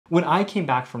When I came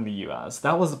back from the US,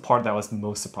 that was the part that I was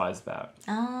most surprised about.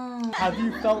 Oh. Have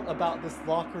you felt about this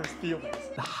locker's feelings?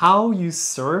 How you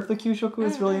serve the Kyushoku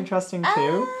is really interesting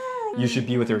too. You should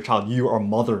be with your child. You are a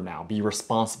mother now. Be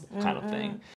responsible kind of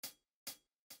thing.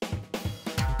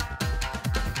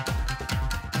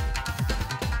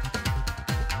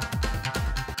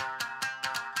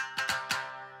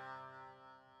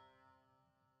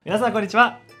 Minasan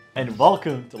konnichiwa, and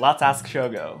welcome to Let's Ask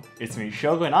Shogo. It's me,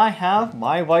 Shogo, and I have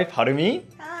my wife, Harumi.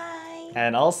 Hi.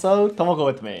 And also Tomoko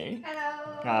with me.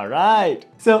 Hello. Alright.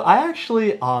 So I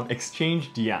actually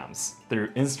exchanged DMs through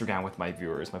Instagram with my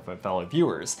viewers, my fellow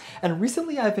viewers. And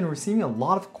recently I've been receiving a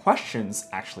lot of questions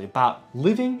actually about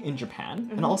living in Japan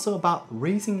and also about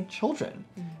raising children.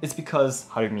 It's because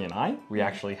Harumi and I, we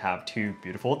actually have two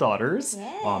beautiful daughters,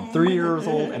 3 years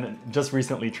old and just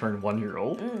recently turned 1 year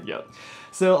old. Yep.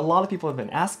 So a lot of people have been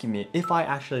asking me, if I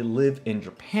actually live in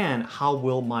Japan, how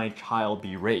will my child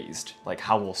be raised? Like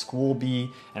how will school be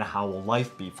and how will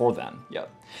life be for them? Yep.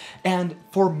 And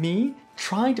for me,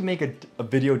 trying to make a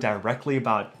video directly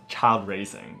about child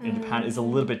raising in Japan is a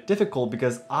little bit difficult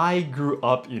because I grew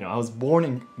up, I was born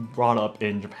and brought up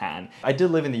in Japan. I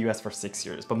did live in the US for 6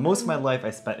 years, but most of my life I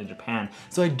spent in Japan.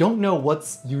 So I don't know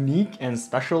what's unique and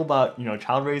special about,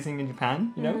 child raising in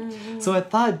Japan, So I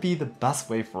thought it'd be the best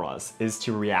way for us is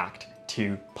to react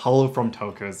to Paolo from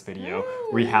Tokyo's video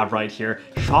we have right here,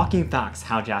 shocking facts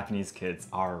how Japanese kids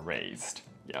are raised.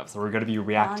 Yeah, so we're going to be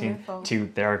reacting to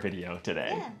their video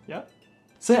today. Yeah.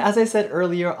 So as I said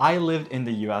earlier, I lived in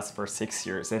the US for 6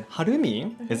 years, and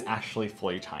Harumi is actually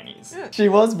fully Chinese. She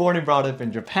was born and brought up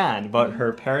in Japan, but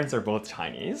her parents are both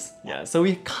Chinese. Yeah, so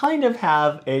we kind of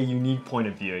have a unique point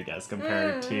of view, I guess,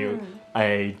 compared to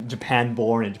a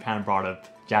Japan-born and Japan-brought-up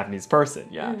Japanese person,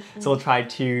 yeah. So we'll try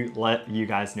to let you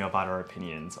guys know about our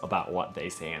opinions about what they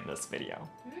say in this video.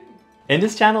 In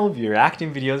this channel, we'll be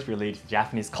reacting videos related to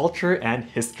Japanese culture and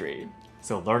history.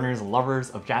 So learners and lovers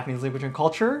of Japanese language and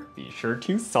culture, be sure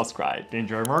to subscribe to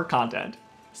enjoy more content.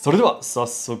 それでは早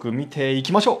速見てい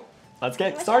きましょう. Let's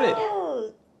get started!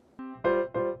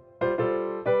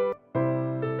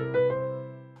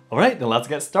 Alright, then let's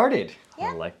get started.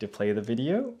 I'd like to play the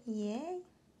video. Yeah.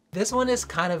 This one is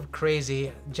kind of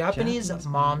crazy. Japanese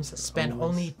moms spend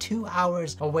only 2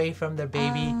 hours away from their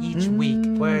baby each week,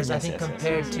 whereas I think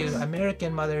compared to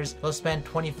American mothers, they'll spend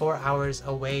 24 hours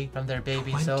away from their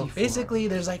baby. So basically,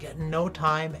 there's like no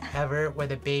time ever where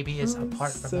the baby is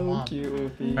apart from the mom.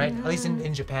 Cute, right? At least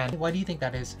in Japan. Why do you think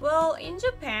that is? Well, in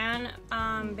Japan,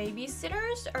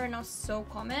 babysitters are not so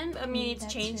common. I mean,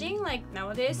 it's changing like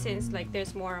nowadays since like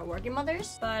there's more working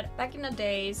mothers. But back in the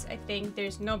days, I think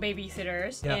there's no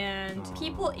babysitters. Yeah. And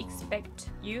people expect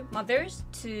you mothers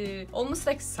to almost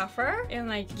like suffer and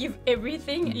like give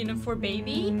everything for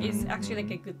baby is actually like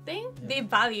a good thing. They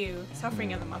value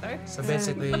suffering as a mother. So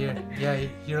basically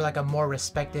you're like a more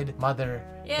respected mother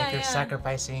if you're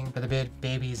sacrificing for the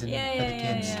babies and for the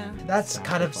kids. That's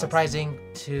kind of surprising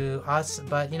to us,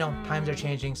 but times are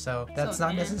changing, so that's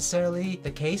not necessarily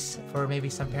the case for maybe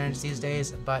some parents these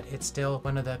days, but it's still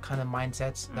one of the kind of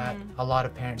mindsets that a lot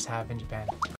of parents have in Japan.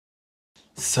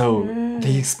 So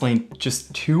they explained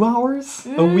just 2 hours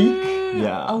a week?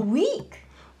 Yeah. A week?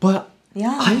 But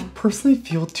I personally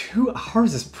feel 2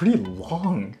 hours is pretty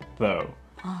long though.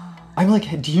 I'm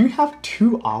like, do you have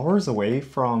 2 hours away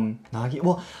from Nagi?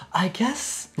 Well, I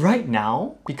guess right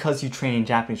now, because you train in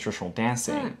Japanese traditional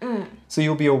dancing, so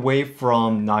you'll be away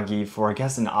from Nagi for I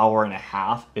guess an hour and a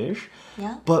half-ish.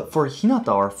 Yeah. But for Hinata,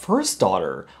 our first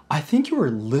daughter, I think you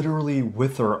were literally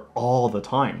with her all the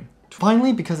time.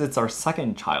 Finally, because it's our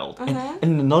second child.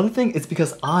 And another thing, it's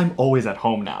because I'm always at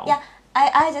home now. Yeah,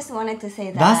 I just wanted to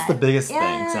say that. That's the biggest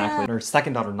thing, exactly. When our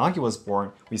second daughter, Nagi, was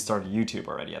born, we started YouTube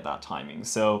already at that timing.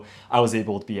 So I was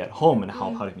able to be at home and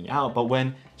help me out. But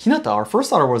when Hinata, our first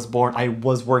daughter, was born, I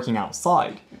was working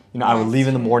outside. I would leave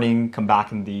in the morning, come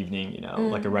back in the evening,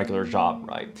 like a regular job,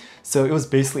 right? So it was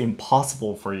basically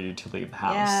impossible for you to leave the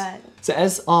house. Yeah. So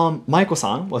as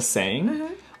Maiko-san was saying,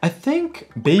 I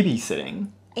think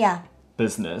babysitting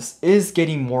business is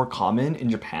getting more common in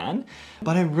Japan,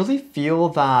 but I really feel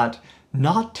that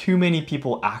not too many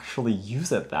people actually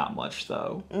use it that much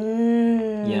though.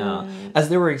 Yeah. As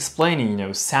they were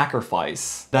explaining,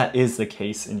 sacrifice, that is the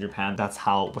case in Japan. That's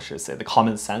how, what should I say, the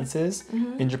common sense is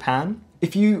in Japan.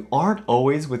 If you aren't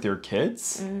always with your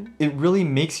kids, it really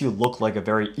makes you look like a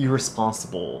very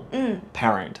irresponsible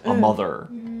parent, a mother.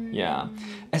 Yeah.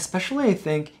 Especially, I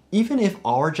think, even if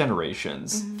our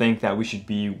generations think that we should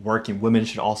be working, women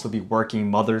should also be working,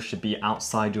 mothers should be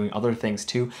outside doing other things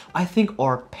too, I think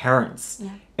our parents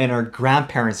and our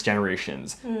grandparents'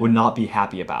 generations would not be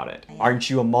happy about it. Aren't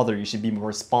you a mother? You should be more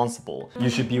responsible. You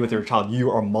should be with your child.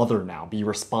 You are a mother now. Be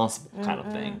responsible, kind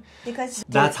of thing. Because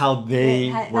that's how they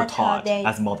were that's how taught they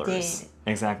as mothers. did.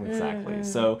 Exactly.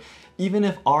 So even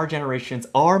if our generations,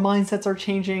 our mindsets are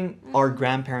changing, our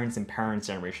grandparents and parents'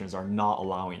 generations are not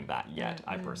allowing that yet,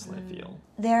 I personally feel.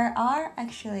 There are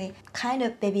actually kind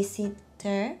of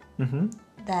babysitter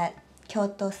that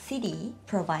Kyoto City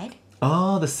provide.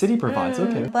 Oh, the city provides,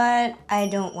 okay. But I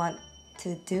don't want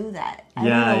to do that. I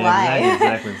don't know why.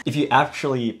 Exactly. If you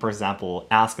actually, for example,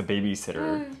 ask a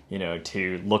babysitter, you know,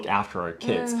 to look after our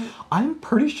kids, I'm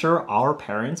pretty sure our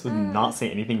parents would not say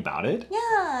anything about it.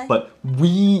 Yeah. But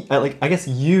we, like, I guess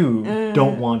you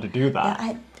don't want to do that.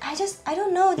 Yeah, I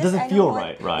don't know. It doesn't feel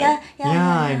right? Yeah,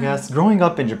 I guess growing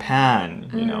up in Japan,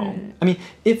 you know, I mean,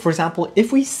 if, for example,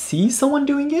 if we see someone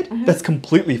doing it, that's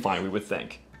completely fine, we would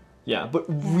think. Yeah, but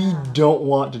we don't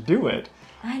want to do it.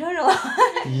 I don't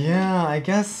know. Yeah, I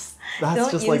guess that's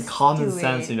Don't just like used common to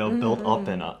sense, it. you know, built up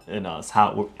in us,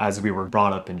 how as we were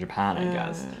brought up in Japan, I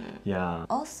guess. Yeah.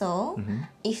 Also,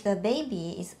 if the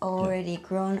baby is already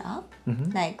grown up,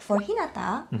 like for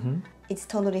Hinata, it's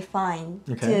totally fine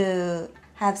to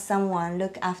have someone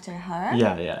look after her.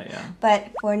 Yeah. But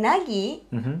for Nagi,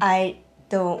 I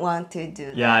don't want to do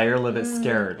that. Yeah, you're a little bit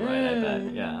scared, right? I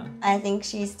bet. Yeah. I think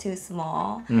she's too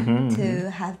small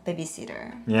to have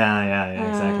babysitter. Yeah,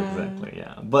 exactly.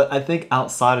 Yeah. But I think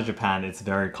outside of Japan, it's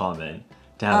very common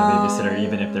to have a babysitter,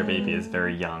 even if their baby is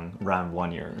very young, around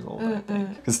 1 year old, I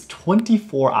think. Because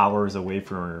 24 hours away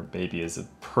from your baby is a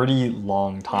pretty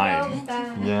long time.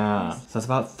 Yeah. So that's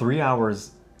about 3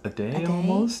 hours a day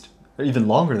almost? Or even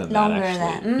longer than that,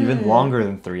 actually. Even longer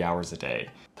than 3 hours a day.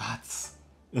 That's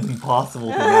impossible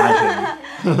to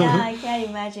imagine. Yeah, I can't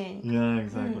imagine. Yeah,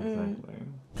 exactly.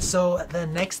 So the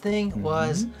next thing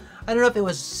was, I don't know if it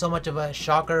was so much of a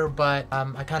shocker, but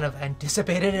I kind of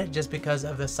anticipated it just because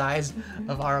of the size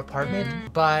of our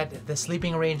apartment. But the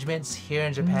sleeping arrangements here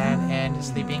in Japan and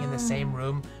sleeping in the same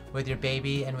room with your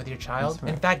baby and with your child.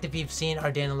 Right. In fact, if you've seen our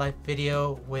day in the life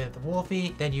video with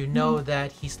Wolfie, then you know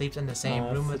that he sleeps in the same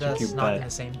room with us, not in the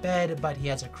same bed, but he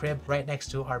has a crib right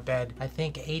next to our bed. I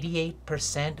think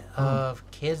 88% of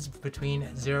kids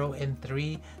between 0 and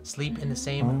 3 sleep in the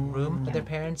same room with their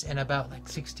parents, and about like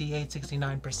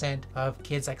 69% of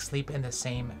kids like sleep in the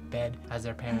same bed as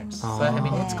their parents. But I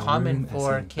mean, it's common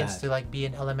for kids to like be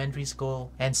in elementary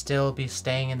school and still be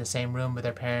staying in the same room with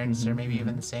their parents, or maybe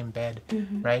even the same bed,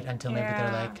 right? Until maybe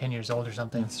they're like 10 years old or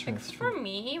something. That's true. For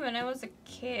me, when I was a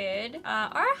kid,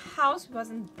 our house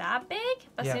wasn't that big,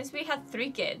 but since we had 3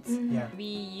 kids, we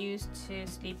used to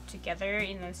sleep together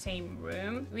in the same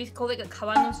room. We call it a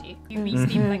kawanoshi. We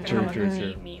sleep like a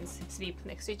kawanoshi means sleep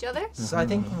next to each other. So I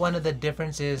think one of the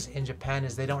differences in Japan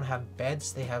is they don't have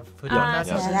beds, they have futon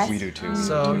mattresses. Yes, we do too.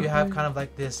 So you have kind of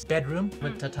like this bedroom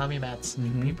with tatami mats.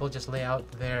 People just lay out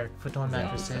their futon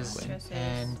mattresses,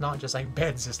 and not just like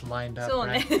beds just lined up,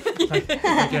 right? like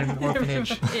in an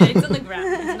orphanage. It's on the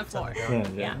ground. It's on the floor.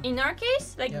 Yeah. In our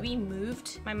case, like we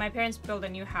moved. My parents built a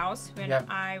new house when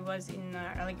I was in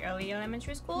early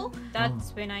elementary school.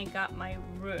 That's when I got my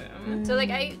room. So like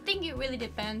I think it really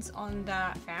depends on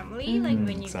the family. Like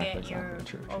when you get your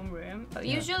own room. But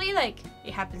usually like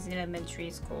it happens in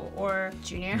elementary school or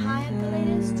junior high at the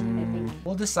latest, I think.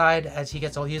 We'll decide as he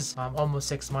gets old. He's almost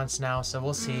 6 months now, so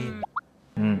we'll see.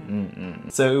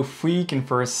 So if we can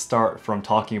first start from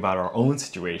talking about our own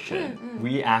situation,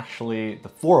 we actually, the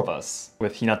 4 of us,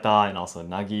 with Hinata and also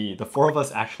Nagi, the 4 of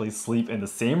us actually sleep in the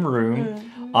same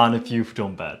room on a few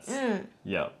futon beds.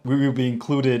 Yeah, we will be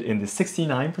included in the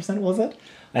 69%, was it?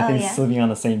 I think sleeping on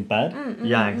the same bed.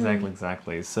 Yeah,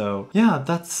 exactly. So yeah,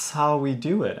 that's how we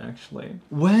do it actually.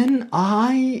 When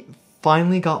I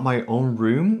finally got my own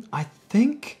room, I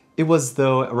think it was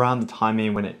though around the time I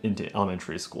went into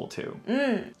elementary school too.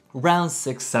 Around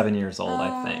 6, 7 years old,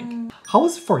 I think. How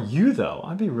was it for you though?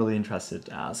 I'd be really interested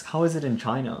to ask. How is it in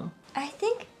China? I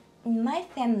think in my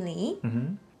family,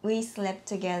 we slept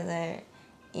together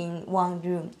in one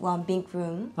room, one big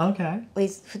room. Okay.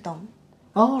 With futon.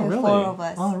 Oh, and really? 4 of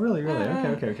us. Oh, really?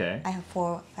 Okay. I have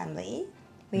 4 family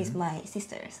with my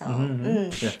sister, so. You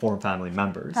have 4 family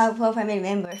members. 4 family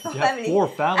members. You have 4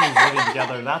 families living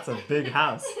together. That's a big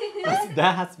house.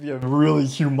 That has to be a really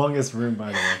humongous room,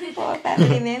 by the way. 4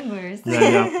 family members.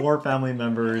 Yeah, 4 family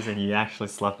members, and you actually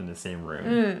slept in the same room.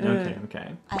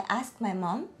 Okay. I asked my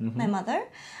mom, my mother.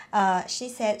 She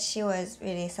said she was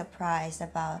really surprised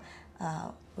about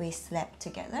we slept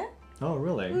together. Oh,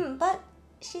 really? But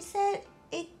She said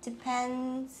it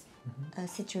depends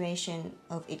situation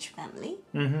of each family,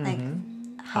 like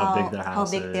how big their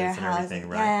house is, everything,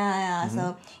 right? Yeah.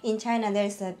 So in China,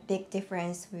 there's a big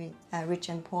difference with rich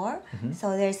and poor.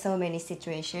 So there's so many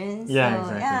situations. Yeah,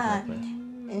 so, exactly.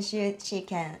 And she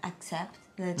can accept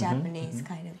the Japanese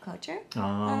kind of culture.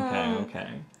 Oh, okay.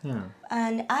 Yeah.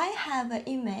 And I have an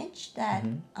image that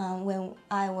when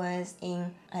I was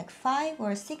in like 5th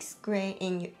or 6th grade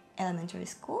in elementary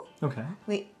school,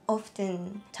 we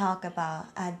often talk about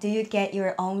do you get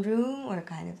your own room or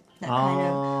kind of that kind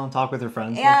of talk with your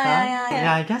friends like that?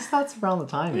 Yeah, I guess that's around the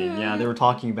timing. Yeah, they were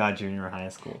talking about junior high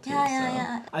school too.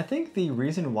 I think the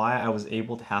reason why I was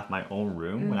able to have my own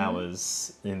room when I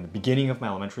was in the beginning of my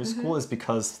elementary school is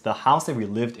because the house that we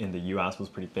lived in the US was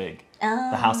pretty big.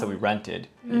 The house that we rented,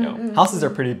 you know, houses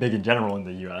are pretty big in general in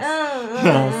the US.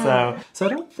 So I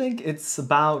don't think it's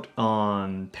about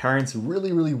parents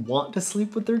really want to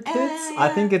sleep with their kids.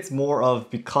 I think it's more of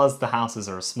because the houses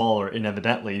are smaller and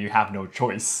evidently you have no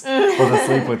choice but to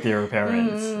sleep with your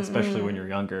parents, especially when you're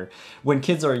younger. When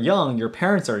kids are young, your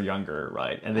parents are younger,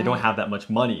 right? And they don't have that much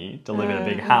money to live in a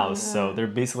big house, so there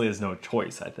basically is no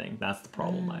choice, I think. That's the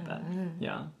problem, I bet.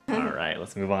 Yeah. All right,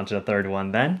 let's move on to the third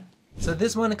one then. So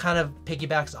this one kind of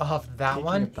piggybacks off that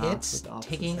one. It's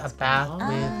taking a bath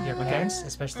with your parents,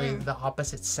 especially the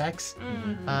opposite sex,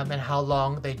 and how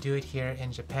long they do it here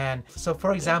in Japan. So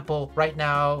for example, right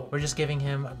now we're just giving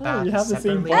him a bath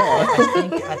separately. I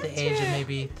think at the age of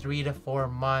maybe 3 to 4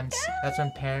 months, that's when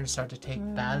parents start to take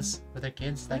baths with their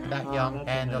kids, like that young,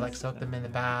 and they'll like soak them in the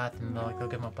bath and they'll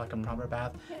give them like a proper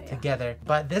bath together.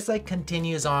 But this like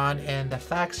continues on, and the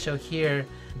facts show here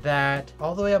that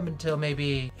all the way up until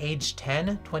maybe age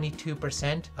 10,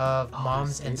 22% of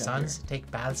moms and sons take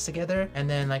baths together. And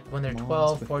then like when they're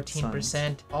 12,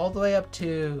 14%, all the way up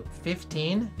to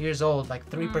 15 years old, like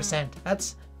 3%.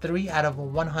 That's 3 out of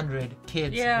 100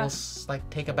 kids will like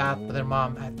take a bath with their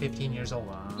mom at 15 years old.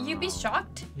 You'd be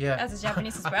shocked as a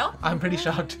Japanese as well? I'm pretty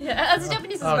shocked. Yeah, as a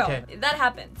Japanese as well. That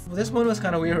happens. Well, this one was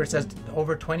kind of weird where it says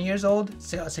over 20 years old,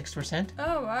 6%.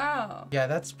 Oh, wow. Yeah,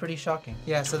 that's pretty shocking.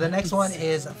 Yeah, so the next one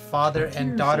is father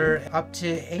and daughter up to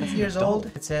 8 years old.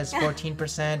 It says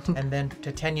 14%, and then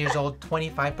to 10 years old,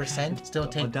 25% still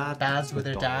take baths with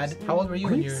their dad. How old were you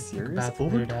when you took a bath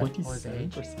with your dad? What was the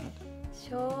age?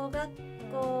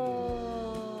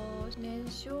 年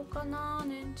少かな,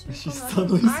 She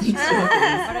suddenly speaks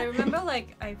Japanese. But I remember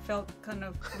like I felt kind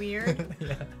of weird.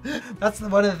 That's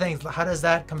one of the things. How does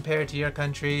that compare to your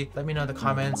country? Let me know in the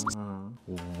comments.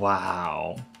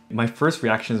 Wow. My first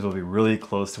reactions will be really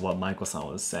close to what Michael-san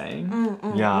was saying.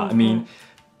 I mean,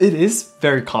 it is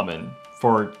very common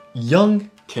for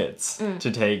young kids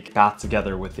to take baths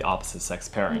together with the opposite sex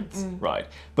parents, right?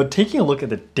 But taking a look at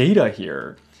the data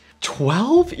here,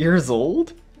 12 years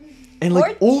old and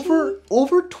like over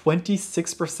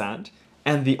 26%,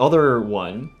 and the other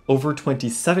one over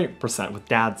 27% with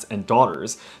dads and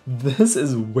daughters. This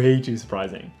is way too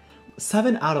surprising.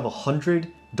 7 out of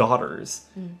 100 daughters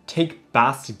take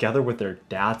baths together with their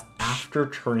dads after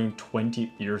turning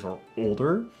 20 years or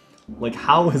older. Like,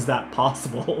 how is that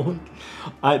possible?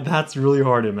 That's really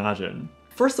hard to imagine.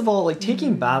 First of all, like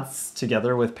taking baths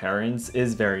together with parents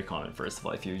is very common, first of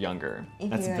all, if you're younger.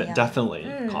 That's definitely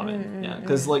common. Yeah,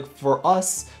 because like for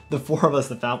us, the 4 of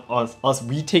us,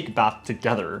 we take bath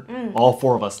together, all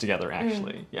 4 of us together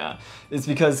actually. Yeah, it's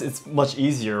because it's much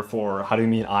easier for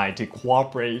Harumi and I to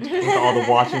cooperate with all the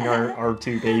watching our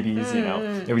 2 babies, you know.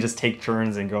 And we just take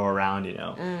turns and go around, you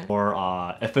know, more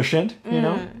efficient, you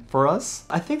know, for us.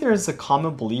 I think there's a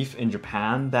common belief in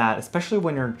Japan that, especially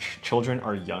when your children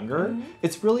are younger,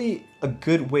 it's really a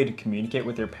good way to communicate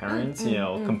with your parents, you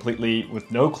know, completely with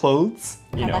no clothes,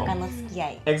 you know.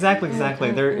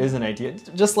 Exactly. There is an idea.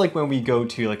 Just like when we go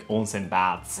to like onsen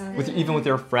baths, even with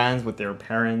your friends, with their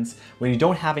parents, when you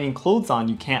don't have any clothes on,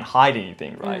 you can't hide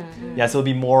anything, right? Yeah, so it'll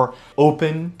be more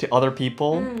open to other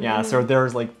people. Yeah, so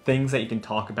there's like things that you can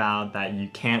talk about that you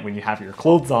can't when you have your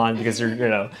clothes on because you're, you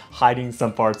know, hiding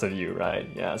some parts of you, right?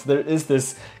 Yeah, so there is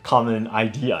this common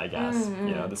idea, I guess,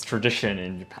 you know, this tradition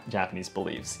in Japanese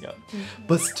beliefs. Yeah.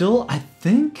 But still, I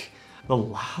think the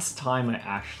last time I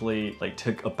actually like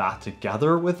took a bath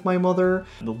together with my mother,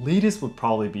 the latest would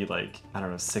probably be like, I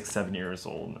don't know, 6, 7 years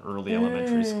old, early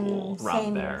elementary school,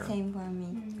 around there. Same for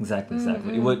me. Exactly.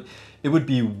 It would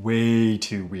be way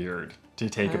too weird to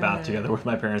take a bath together with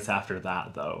my parents after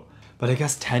that, though. But I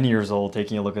guess 10 years old,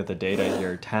 taking a look at the data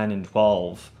here, 10 and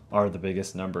 12 are the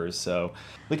biggest numbers. So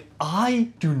like,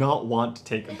 I do not want to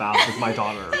take a bath with my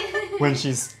daughter when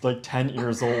she's like 10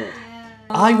 years old.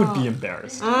 I would be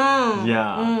embarrassed.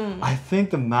 Yeah. I think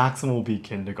the maximum will be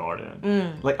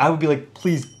kindergarten. Like, I would be like,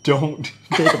 please don't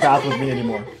take a bath with me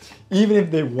anymore. Even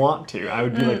if they want to, I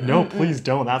would be like, no, please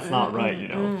don't. That's not right, you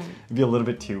know? It'd be a little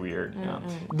bit too weird. Yeah.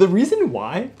 The reason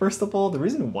why, first of all, the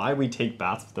reason why we take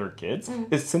baths with our kids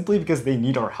is simply because they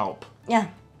need our help. Yeah.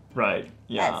 Right.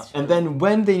 Yeah. And then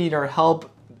when they need our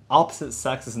help, opposite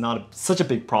sex is not such a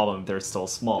big problem if they're still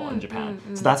small in Japan.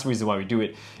 So that's the reason why we do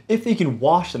it. If they can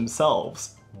wash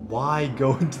themselves, why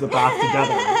go into the bath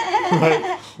together?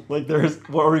 Right? Like,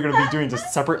 what are we going to be doing?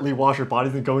 Just separately wash your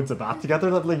bodies and go into the bath together?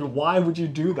 Like, why would you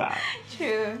do that?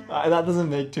 True. That doesn't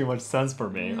make too much sense for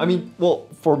me. I mean, well,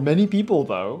 for many people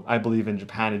though, I believe in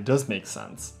Japan it does make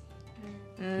sense.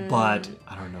 But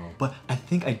I don't know. But I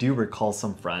think I do recall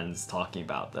some friends talking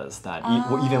about this, that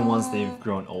even once they've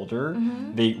grown older,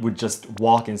 they would just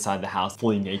walk inside the house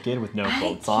fully naked with no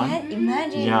clothes on. I can't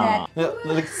imagine that.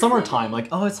 Like summertime, like,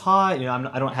 oh, it's hot, you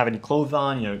know, I don't have any clothes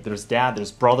on, you know, there's dad,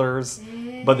 there's brothers,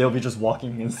 but they'll be just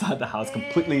walking inside the house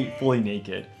completely fully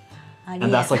naked.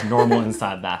 And that's like normal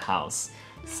inside that house.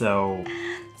 So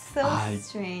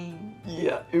strange.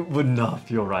 Yeah, it would not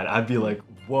feel right. I'd be like,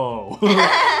 whoa.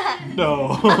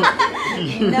 No.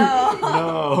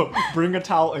 No. Bring a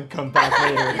towel and come back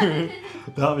later.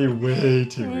 That'd be way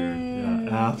too weird.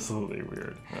 Yeah, absolutely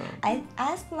weird. Yeah. I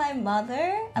asked my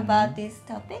mother about this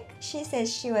topic. She said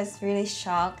she was really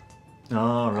shocked.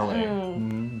 Oh, really?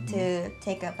 To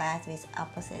take a bath with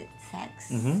opposite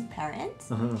sex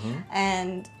parents.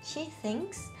 And she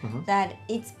thinks that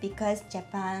it's because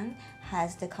Japan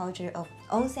has the culture of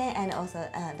onsen and also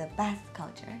the bath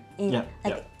culture.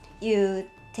 You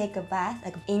take a bath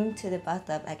like into the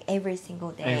bathtub like every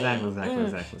single day.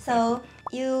 Exactly. So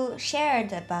you share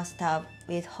the bathtub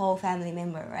with whole family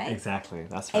member, right? Exactly,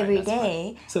 that's right. Every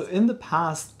day. Right. So in the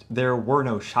past, there were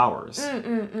no showers.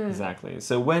 Exactly.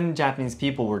 So when Japanese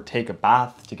people would take a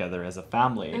bath together as a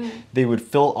family, they would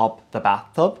fill up the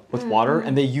bathtub with water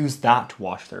and they use that to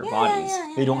wash their bodies.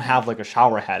 They don't have like a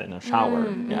shower head and a shower.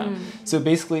 So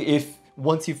basically,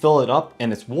 once you fill it up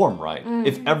and it's warm, right?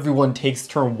 If everyone takes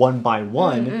turn one by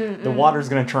one, the water's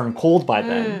gonna turn cold by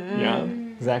then. Yeah,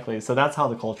 exactly. So that's how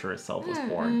the culture itself was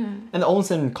born. And the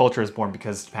onsen culture is born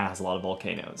because Japan has a lot of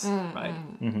volcanoes, right?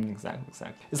 Exactly.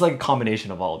 It's like a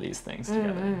combination of all of these things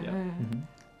together.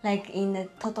 Like in the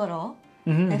Totoro,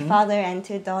 the father and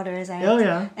two daughters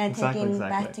are taking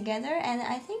bath together. And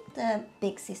I think the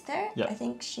big sister, I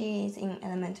think she's in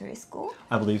elementary school.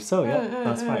 I believe so, yeah,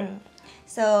 that's right.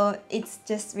 So it's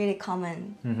just really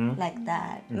common like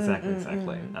that.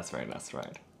 Exactly. That's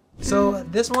right. So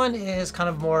this one is kind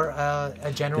of more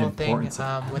a general thing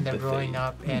when they're growing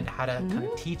up and how to kind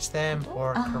of teach them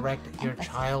or correct your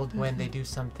child when they do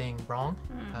something wrong.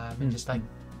 And just like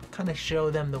kind of show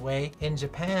them the way. In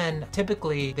Japan,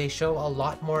 typically they show a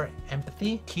lot more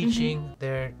empathy teaching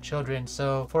their children.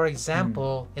 So for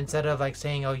example, instead of like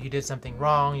saying, oh, you did something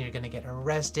wrong, you're gonna get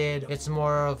arrested, it's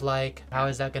more of like, how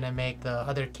is that gonna make the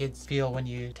other kids feel when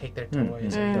you take their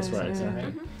toys? That's right,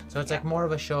 exactly. So it's like more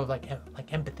of a show of like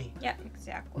empathy. Yeah,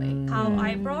 exactly. How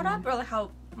I brought up, or like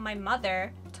how my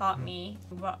mother taught me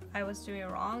what I was doing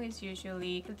wrong is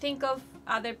usually to think of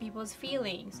other people's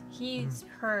feelings. He's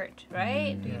hurt,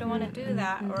 right? You don't want to do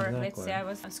that. Or let's say I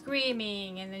was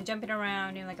screaming and then jumping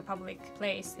around in like a public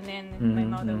place, and then my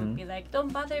mother would be like,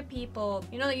 don't bother people.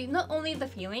 You know, not only the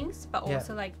feelings, but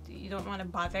also like you don't want to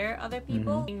bother other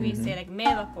people. We say like 迷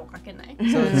惑をかけない.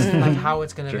 So it's like how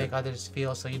it's gonna make others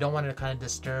feel. So you don't want to kind of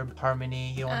disturb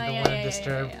harmony. You don't want to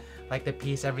disturb like the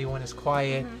peace. Everyone is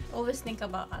quiet. Always think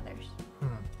about others.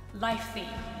 Life theme.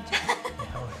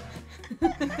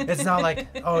 It's not like,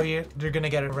 oh, you're gonna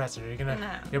get arrested, or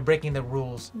you're breaking the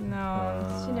rules.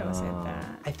 No, she never said that.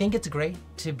 I think it's great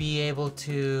to be able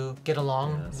to get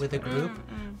along with a group,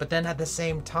 but then at the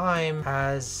same time,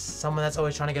 as someone that's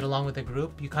always trying to get along with a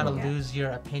group, you kind of lose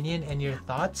your opinion and your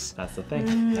thoughts. That's the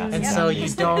thing. And so you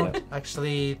don't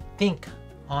actually think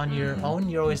on your own.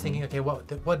 You're always thinking, okay,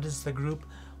 what does the group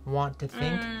want to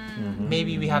think?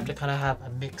 Maybe we have to kind of have a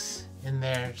mix in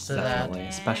there so that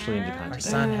especially in Japan, our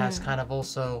son has kind of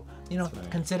also,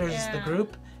 considers the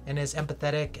group and is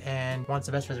empathetic and wants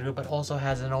the best for the group, but also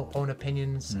has his own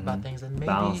opinions about things, and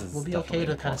maybe we'll be okay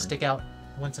to kind of stick out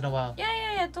once in a while.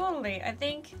 Yeah, totally. I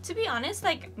think, to be honest,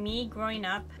 like me growing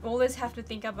up, always have to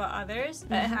think about others.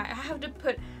 I have to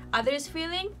put others'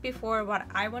 feeling before what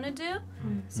I want to do.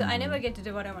 So I never get to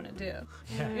do what I want to do.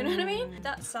 You know what I mean?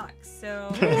 That sucks. So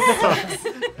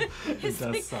it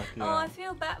does suck, oh, I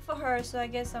feel bad for her, so I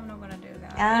guess I'm not gonna do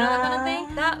that. You know that kind of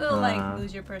thing? That will like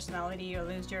lose your personality or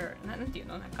lose your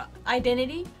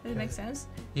identity. Does it make sense?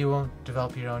 You won't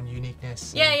develop your own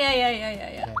uniqueness.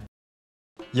 Yeah.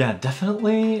 Yeah,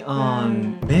 definitely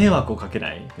迷惑をかけ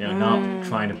ない you know, not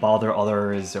trying to bother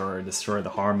others or destroy the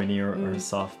harmony or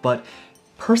stuff. But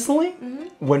personally,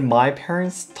 when my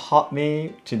parents taught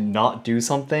me to not do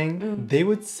something, they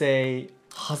would say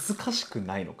恥ずかしく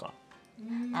ないのか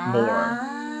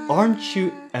more. Aren't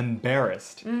you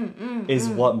embarrassed? Is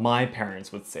what my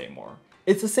parents would say more.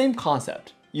 It's the same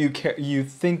concept. You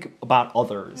think about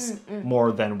others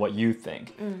more than what you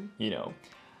think, you know.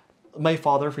 My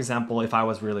father, for example, if I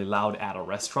was really loud at a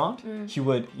restaurant, he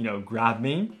would, you know, grab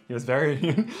me. He was very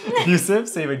abusive,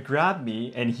 so he would grab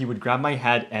me and he would grab my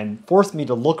head and force me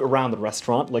to look around the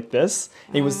restaurant like this.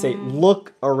 And he would say,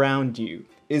 look around you.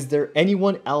 Is there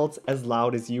anyone else as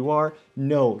loud as you are?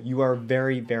 No, you are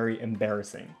very, very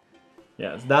embarrassing.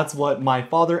 Yes, that's what my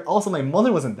father, also my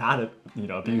mother wasn't that, you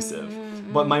know, abusive,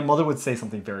 but my mother would say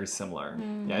something very similar.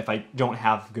 Yeah, if I don't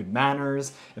have good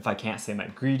manners, if I can't say my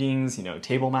greetings, you know,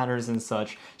 table manners and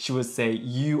such, she would say,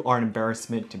 you are an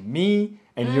embarrassment to me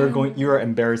and you are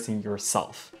embarrassing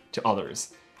yourself to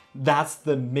others. That's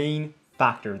the main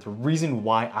factor, the reason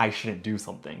why I shouldn't do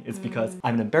something. It's because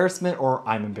I'm an embarrassment or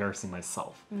I'm embarrassing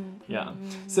myself. Yeah.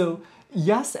 So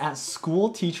yes, at school,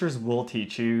 teachers will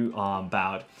teach you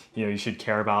about, you know, you should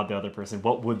care about the other person.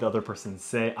 What would the other person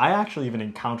say? I actually even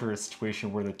encountered a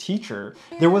situation where the teacher,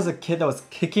 there was a kid that was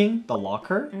kicking the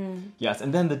locker. Yes,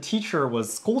 and then the teacher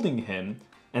was scolding him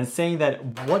and saying that,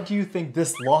 what do you think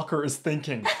this locker is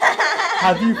thinking?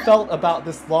 Have you felt about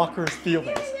this locker's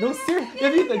feelings? No, seriously.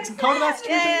 Have you encountered that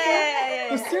situation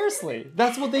before? No, seriously.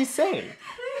 That's what they say.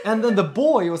 And then the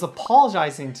boy was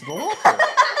apologizing to the locker.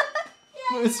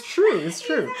 No, it's true. It's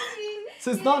true.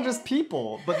 So it's not just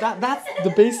people, but that's the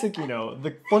basic, you know,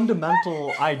 the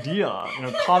fundamental idea, you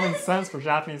know, common sense for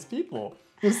Japanese people.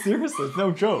 No, seriously, it's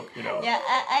no joke, you know. Yeah,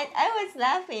 I was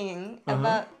laughing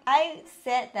about, I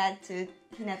said that to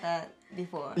Hinata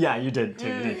before. Yeah, you did too.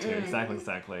 You did too.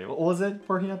 Exactly. What was it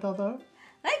for Hinata though?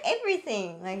 Like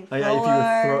everything, like if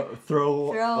you would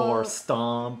throw or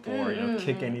stomp or you know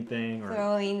kick anything or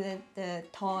throwing the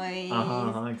toys.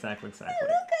 Exactly. Look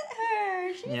at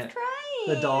her, she's trying.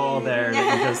 The doll there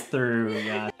that you just threw.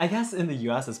 Yeah. I guess in the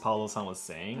U.S., as Paolo-san was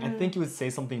saying, I think you would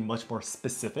say something much more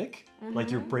specific.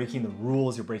 Like you're breaking the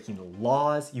rules, you're breaking the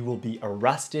laws, you will be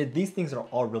arrested. These things are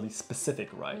all really specific,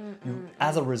 right?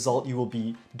 As a result, you will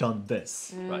be done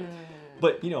this, right?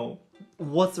 But you know,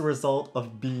 what's the result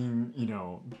of being, you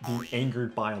know, being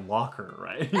angered by a locker,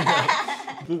 right?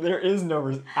 There is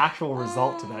no actual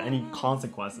result to that, any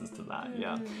consequences to that,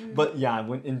 yeah. But yeah,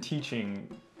 when in teaching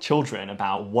children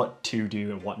about what to do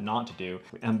and what not to do,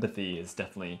 empathy is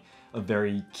definitely a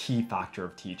very key factor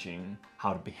of teaching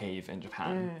how to behave in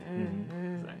Japan.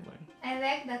 Exactly. I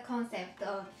like the concept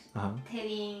of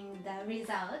telling the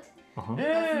result because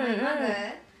my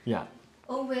mother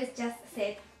always just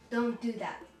said, don't do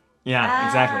that. Yeah,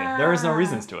 exactly. There is no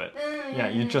reasons to it. Yeah,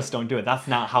 you just don't do it. That's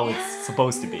not how it's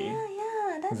supposed to be.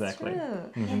 Yeah, that's exactly.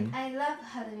 true. And I love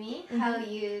Harumi, how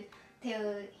you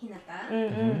tell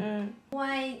Hinata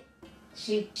why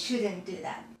she shouldn't do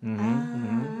that.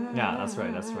 Yeah, that's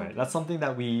right. That's something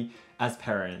that we, as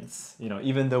parents, you know,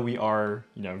 even though we are,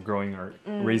 you know,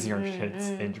 raising our kids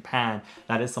in Japan,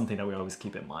 that is something that we always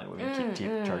keep in mind when we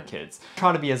teach our kids.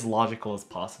 Try to be as logical as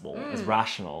possible, as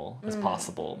rational as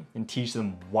possible, and teach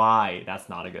them why that's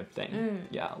not a good thing.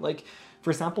 Yeah, like, for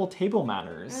example, table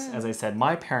manners. As I said,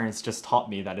 my parents just taught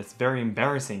me that it's very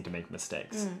embarrassing to make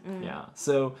mistakes. Yeah,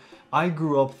 so I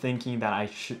grew up thinking that I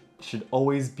should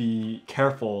always be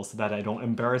careful so that I don't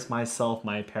embarrass myself,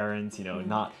 my parents, you know,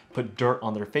 not put dirt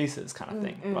on their faces kind of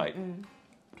thing, right?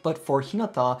 But for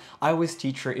Hinata, I always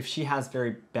teach her if she has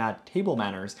very bad table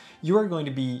manners, you are going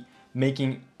to be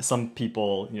making some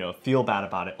people, you know, feel bad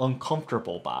about it,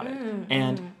 uncomfortable about it.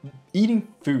 And eating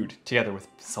food together with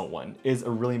someone is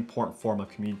a really important form of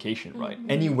communication, right?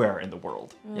 Anywhere in the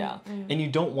world. Yeah. And you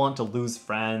don't want to lose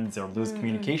friends or lose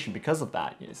communication because of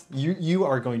that. Yes. You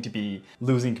are going to be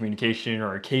losing communication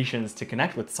or occasions to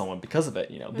connect with someone because of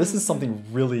it, you know. This is something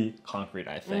really concrete,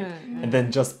 I think. And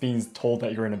then just being told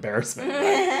that you're an embarrassment,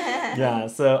 right? Yeah,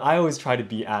 so I always try to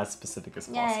be as specific as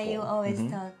possible. Yeah, you always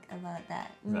talk about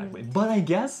that. Exactly. But I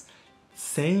guess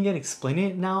saying it,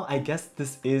 explaining it now, I guess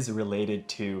this is related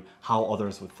to how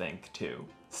others would think too,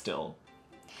 still.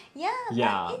 Yeah,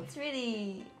 but it's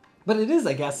really But it is,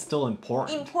 I guess, still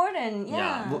important. Important,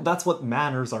 yeah. Well, that's what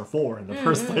manners are for in the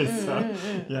first place. So,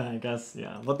 yeah, I guess,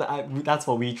 yeah. But that's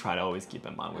what we try to always keep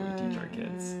in mind when we teach our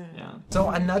kids. Yeah. So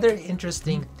another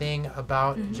interesting thing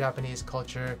about Japanese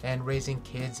culture and raising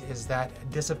kids is that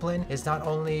discipline is not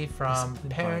only from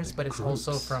parents, but it's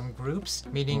also from groups,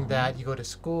 meaning that you go to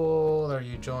school or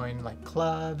you join like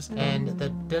clubs, and the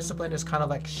discipline is kind of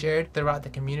like shared throughout the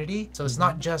community. So it's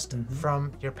not just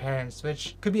from your parents,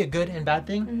 which could be a good and bad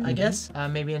thing, I guess.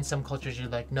 Maybe in some cultures you're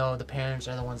like, no, the parents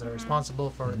are the ones that are responsible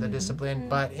for the discipline.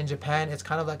 But in Japan, it's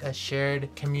kind of like a shared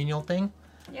communal thing.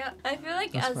 Yeah, I feel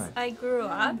like I grew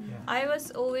up, I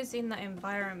was always in the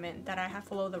environment that I have to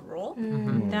follow the rule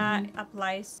that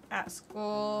applies at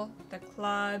school, the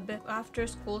club, after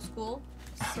school.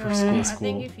 So I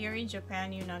think if you're in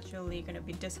Japan, you're naturally going to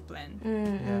be disciplined.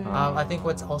 I think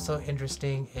what's also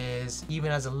interesting is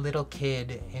even as a little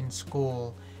kid in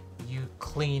school, you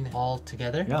clean all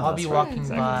together. I'll be walking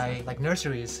by like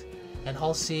nurseries, and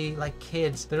I'll see like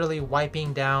kids literally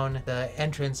wiping down the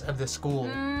entrance of the school.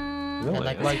 Really? And,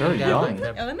 like, That's very young.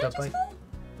 Like, Elementary school?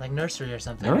 Like nursery or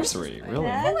something. Nursery, really?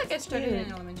 I feel like I started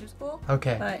in elementary school.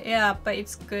 Okay. But yeah, but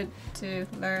it's good to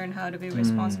learn how to be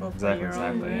responsible for your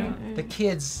own. The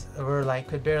kids were like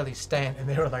could barely stand, and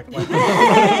they were like, what?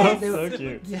 So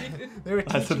cute. Yeah, they were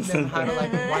teaching them how to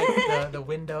like wipe the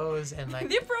windows and like.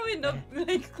 They're probably not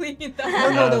like cleaning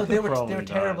that. No, they were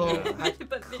terrible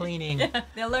at cleaning. Yeah,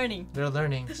 they're learning. They're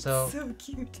learning, so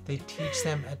cute. they teach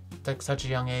them at like such a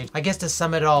young age. I guess to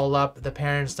sum it all up, the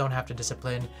parents don't have to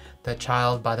discipline the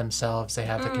child by themselves. They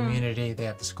have the community, they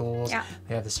have the schools,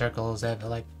 they have the circles, they have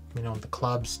like, you know, the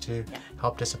clubs to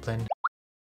help discipline.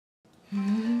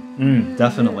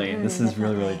 Definitely. This is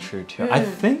really, really true too. I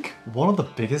think one of the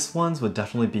biggest ones would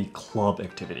definitely be club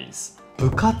activities.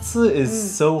 Bukatsu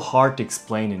is so hard to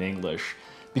explain in English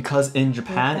because in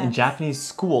Japan, in Japanese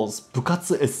schools,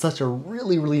 bukatsu is such a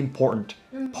really, really important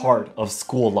part of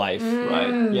school life,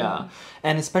 right? Yeah.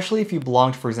 And especially if you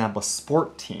belong to, for example, a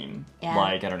sport team,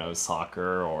 like, I don't know,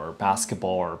 soccer or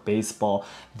basketball or baseball,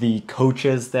 the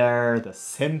coaches there, the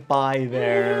senpai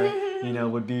there, you know,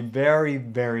 would be very,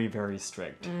 very, very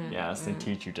strict. Yes, they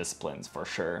teach you disciplines for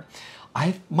sure.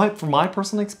 From my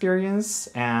personal experience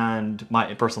and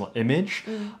my personal image,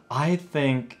 I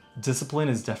think discipline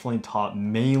is definitely taught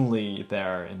mainly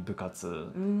there in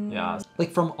bukatsu. Yeah,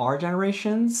 like from our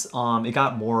generations, it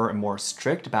got more and more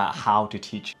strict about how to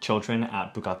teach children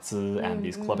at bukatsu and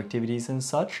these club activities and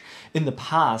such. In the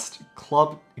past,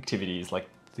 club activities like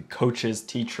the coaches,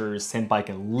 teachers, senpai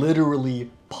can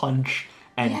literally punch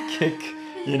and kick,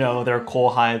 you know, their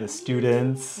kohai, the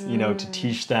students, you know, to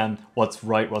teach them what's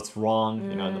right, what's wrong,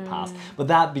 you know, in the past. But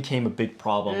that became a big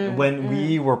problem when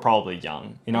we were probably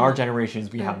young. In our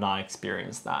generations, we have not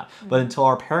experienced that. But until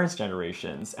our parents'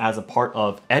 generations, as a part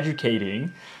of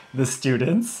educating the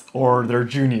students or their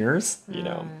juniors, you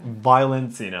know,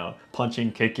 violence, you know,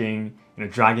 punching, kicking, you know,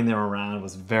 dragging them around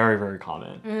was very, very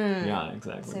common. Yeah,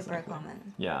 exactly. Super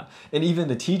common. Yeah, and even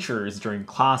the teachers during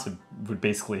class would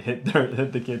basically hit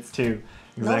the kids too.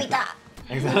 Exactly.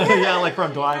 Exactly. Yeah, like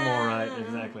from Doraemon, right?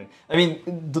 Exactly. I mean,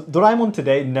 Doraemon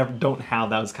today don't have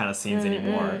those kind of scenes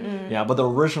anymore. Yeah, but the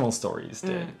original stories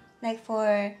did. Like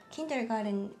for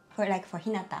kindergarten, for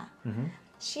Hinata,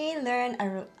 she learned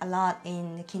a lot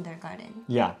in the kindergarten.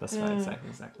 Yeah, that's right.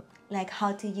 Exactly. Like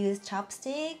how to use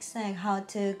chopsticks, like how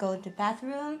to go to the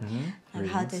bathroom, and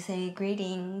how to say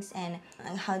greetings, and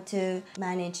how to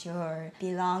manage your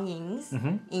belongings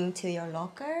into your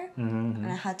locker, and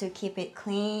how to keep it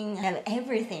clean, and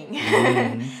everything.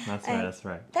 That's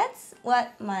right. That's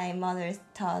what my mother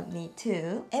taught me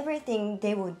too. Everything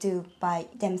they will do by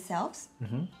themselves.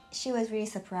 She was really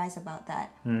surprised about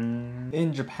that.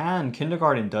 In Japan,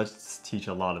 kindergarten does teach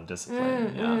a lot of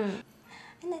discipline. Yeah.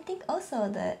 And I think also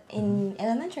that in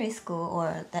elementary school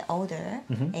or the older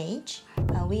age,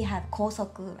 we have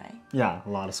kosoku, right? Yeah, a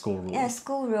lot of school rules. Yeah,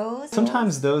 school rules.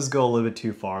 Sometimes those go a little bit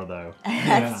too far though.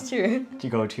 That's true. To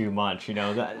go too much, you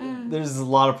know. There's a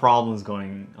lot of problems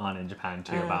going on in Japan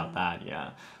too about that, yeah.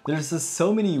 There's just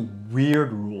so many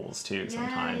weird rules too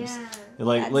sometimes.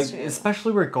 Like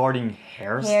especially regarding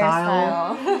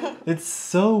hairstyle. It's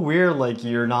so weird, like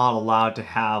you're not allowed to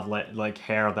have like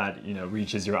hair that, you know,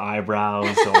 reaches your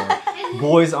eyebrows, or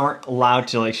boys aren't allowed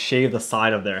to like shave the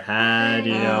side of their head,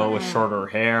 you know, with shorter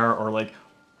hair, or like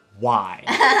why?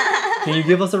 Can you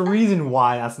give us a reason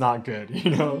why that's not good,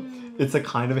 you know? It's a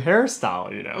kind of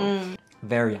hairstyle, you know.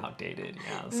 Very outdated,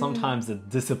 yeah. Sometimes the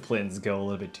disciplines go a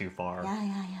little bit too far.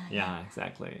 Yeah,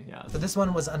 exactly, yeah. So this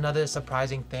one was another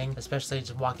surprising thing, especially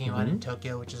just walking around in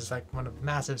Tokyo, which is like one of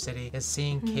massive city, is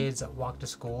seeing kids walk to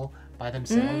school by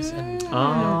themselves, and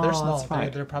they're small.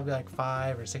 They're probably like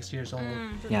 5 or 6 years old.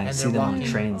 Yeah, and see them on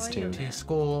trains too. To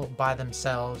school by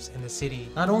themselves in the city.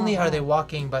 Not only are they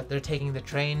walking, but they're taking the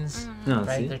trains,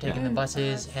 right? They're taking the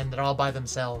buses, and they're all by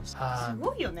themselves.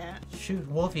 Shoot,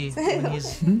 Wolfie, when he's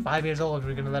 5 years old,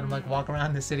 we're gonna let him like walk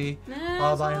around the city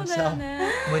all by himself.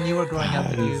 When you were growing up,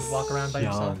 did you walk around by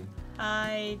yourself?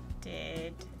 I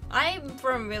did. I'm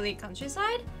from really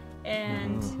countryside.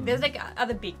 And there's like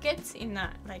other big kids in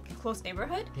that like close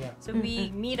neighborhood. Yeah. So we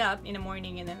meet up in the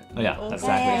morning and then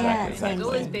exactly.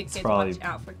 Always big kids watch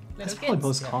out for little kids. That's probably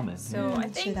most common. So I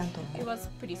think it was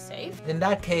pretty safe. In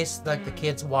that case, like the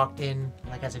kids walked in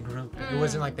like as a group. It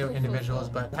wasn't like they were individuals,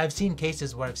 but I've seen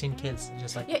cases where I've seen kids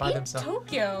just like by themselves.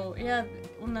 Tokyo,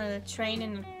 on the train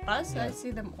and the bus, I see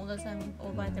them all the time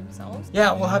all by themselves.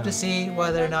 Yeah, we'll have to see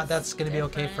whether or not that's gonna be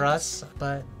okay for us.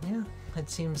 But yeah. It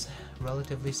seems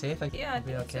relatively safe. Like, yeah, it'll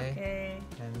be okay.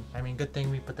 And I mean, good thing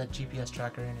we put that GPS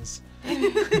tracker in his.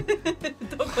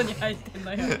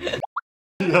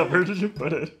 Yeah, where did you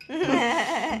put it?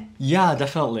 Yeah,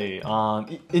 definitely.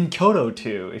 In Kyoto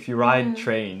too, if you ride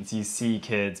trains, you see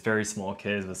kids, very small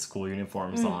kids with school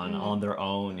uniforms on their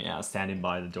own, standing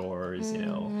by the doors, you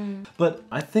know. But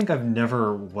I think I've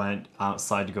never went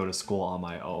outside to go to school on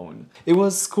my own. It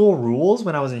was school rules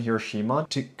when I was in Hiroshima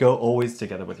to go always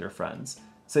together with your friends.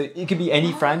 So it could be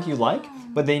any friend you like,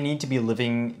 but they need to be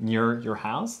living near your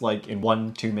house, like in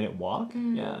 1-2 minute walk.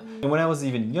 Yeah. And when I was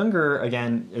even younger,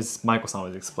 again, as Michael-san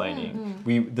was explaining,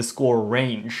 the school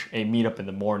arranged a meetup in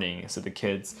the morning, so the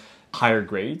kids higher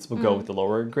grades will go with the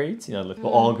lower grades. You know, like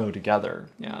we'll all go together.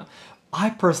 Yeah.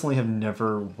 I personally have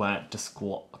never went to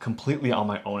school completely on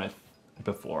my own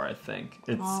before. I think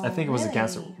I think it was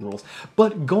against the rules.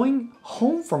 But going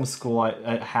home from school,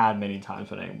 I had many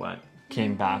times when I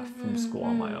came back from school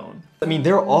on my own. I mean,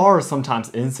 there are sometimes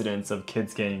incidents of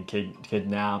kids getting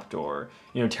kidnapped or,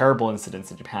 you know, terrible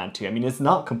incidents in Japan too. I mean, it's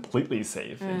not completely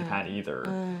safe in Japan either.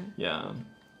 Yeah.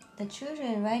 The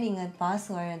children riding a bus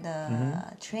or the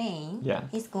train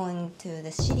is going to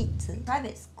the Shiritsu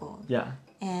private school. Yeah.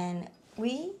 And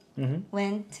we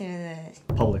went to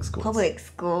the public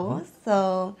school.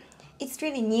 So it's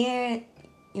really near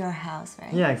your house,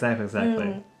 right? Yeah, exactly.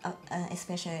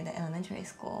 Especially the elementary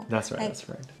school. That's right, like, that's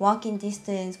right. Walking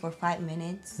distance for 5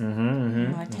 minutes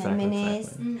or 10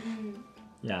 minutes.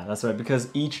 Yeah, that's right, because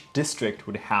each district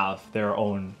would have their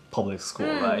own public school,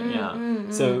 right?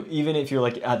 Yeah. So even if you're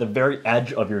like at the very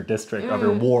edge of your district, of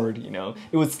your ward, you know,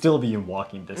 it would still be in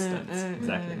walking distance.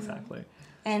 Exactly.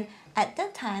 And at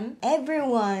that time,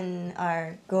 everyone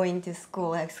are going to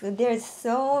school. Like, so there's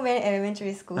so many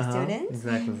elementary school students.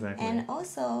 Exactly. And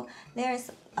also,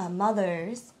 there's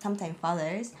mothers, sometimes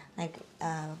fathers, like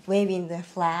waving their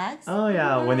flags. Oh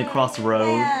yeah, when they cross the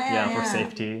road, for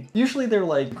safety. Usually they're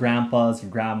like grandpas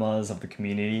and grandmas of the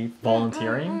community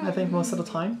volunteering, I think most of the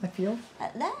time, I feel.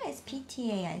 That is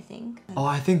PTA, I think. Oh,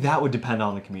 I think that would depend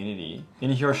on the community.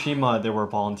 In Hiroshima, there were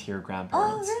volunteer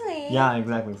grandparents. Oh, really? Yeah,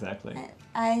 exactly.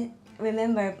 I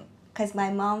remember, because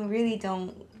my mom really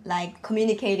don't like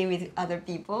communicating with other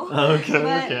people. But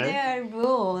there are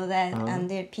rules that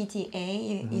under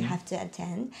PTA you have to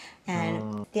attend,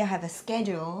 and they have a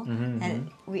schedule and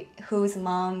whose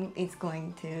mom is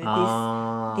going to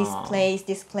this place,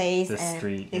 this and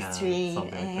street, this street.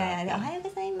 Ohayou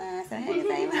gozaimasu.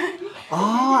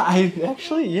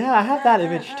 I have that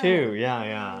image too.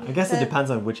 Yeah. I guess it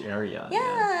depends on which area.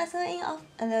 Yeah. So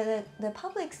in the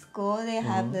public school, they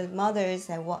have the mothers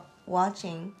that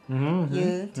watching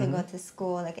you to go to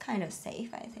school, like kind of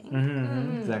safe, I think.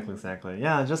 Exactly.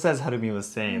 Yeah, just as Harumi was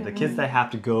saying, the kids that have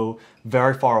to go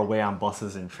very far away on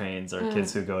buses and trains are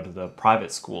kids who go to the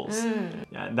private schools.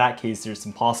 Yeah, in that case, it's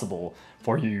impossible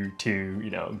for you to,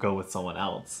 you know, go with someone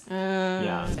else.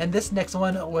 Yeah. And this next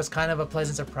one was kind of a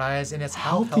pleasant surprise, and it's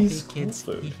how healthy kids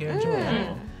eat here in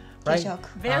Japan. Right?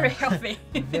 Very healthy.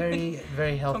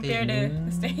 Very healthy. Compared to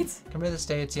the States. Compared to the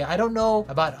States, yeah. I don't know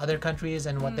about other countries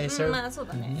and what they serve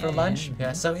for lunch.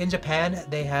 Yeah, so in Japan,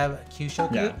 they have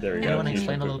Kyushoku. Yeah, there you go. You want to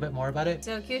explain a little bit more about it?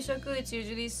 So Kyushoku, it's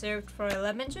usually served for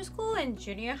elementary school and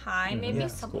junior high, maybe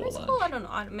supplementary school, I don't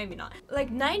know, maybe not. Like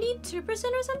 92%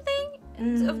 or something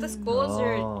of the schools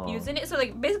are using it. So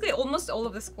like basically almost all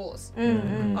of the schools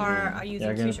are using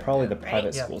Kyushoku. Probably the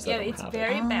private schools that don't it's have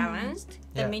very balanced.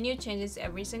 The menu changes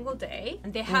every single day,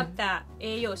 and they have that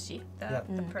eiyoshi, the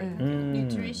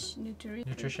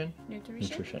nutrition.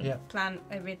 Yeah. Plan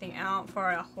everything out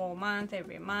for a whole month,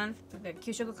 every month. The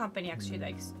Kyushoku company actually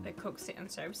like cooks it and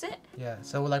serves it. Yeah.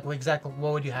 So like what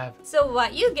would you have? So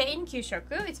what you get in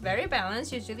Kyushoku, it's very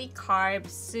balanced. Usually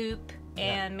carbs, soup,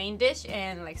 and main dish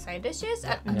and like side dishes.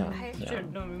 I actually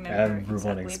don't remember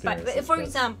Everyone exactly. But for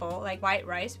example, like white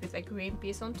rice with like green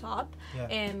peas on top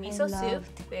and miso soup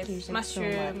with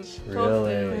mushroom,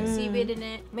 tofu, seaweed in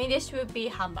it. Main dish would be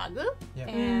hamburger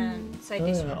and side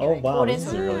dish would be like golden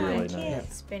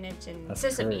spinach and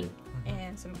sesame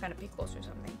and some kind of pickles or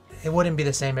something. It wouldn't be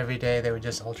the same every day. They would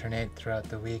just alternate throughout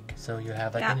the week. So you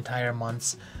have like an entire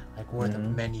month's like worth of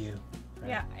menu. Right?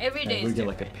 Yeah, every day. We get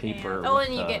like a paper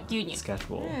and you get union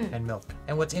schedule and milk.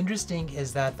 And what's interesting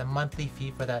is that the monthly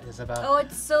fee for that is about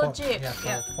it's so cheap. Yeah,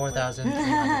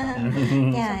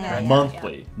 $4,300.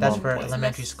 Monthly. That's for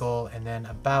elementary school, and then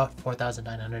about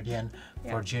 4,900 yen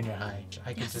for junior high.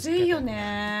 I could just get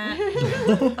that.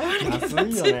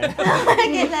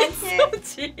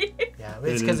 Yeah,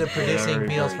 it's because they're producing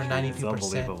meals for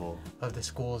 92% of the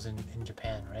schools in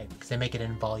Japan, right? Because they make it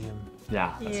in volume.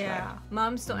 Yeah, that's right.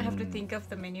 Moms don't have to think of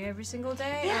the menu every single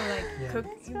day or like cook.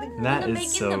 That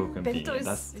is so convenient.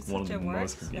 That's one of the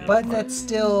most convenient. But that's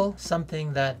still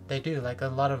something that they do. Like a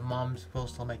lot of moms will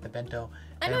still make the bento.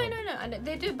 I know.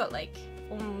 They do, but like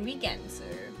on weekends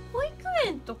or 保育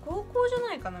園と高校じゃ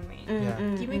ないかな、メイン。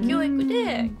義務教育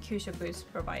で給食 is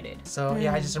provided. So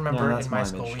yeah, I just remember in my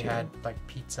school we had like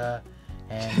pizza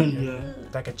and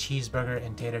like a cheeseburger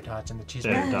and tater tots, and the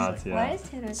cheeseburger is like, Why is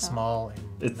tater tots? Small and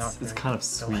it's kind of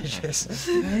sweet. Delicious.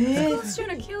 It's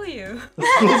trying to kill you.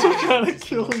 It's trying to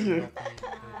kill you.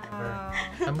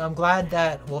 I'm glad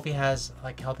that Wolfie has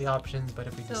like healthy options, but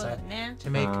if we decide to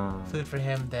make food for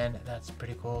him, then that's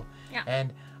pretty cool. Yeah.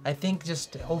 And I think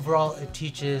just overall it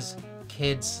teaches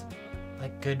kids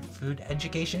like good food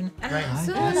education, right?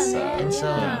 And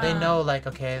so they know like,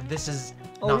 okay, this is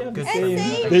not good food.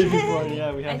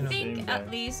 I think at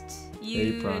least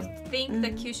you think the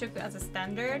kyushoku as a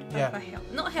standard,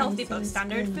 not healthy but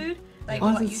standard food, like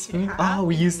what you should have. Oh,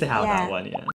 we used to have that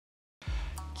one,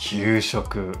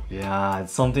 Kyushoku,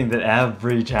 it's something that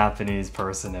every Japanese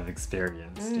person have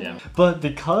experienced, But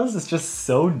because it's just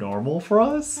so normal for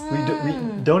us, we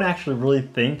don't actually really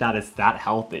think that it's that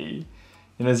healthy.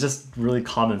 You know, it's just really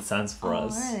common sense for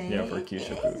us, really? For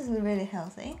Kyushoku. It is really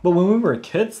healthy. But when we were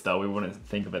kids, though, we wouldn't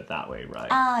think of it that way, right?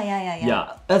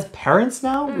 Yeah. As parents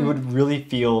now, we would really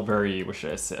feel very, what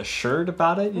should I say, assured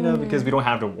about it, you know, because we don't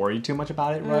have to worry too much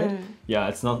about it, right? Yeah,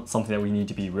 it's not something that we need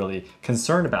to be really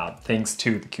concerned about thanks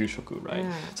to the Kyushoku, right?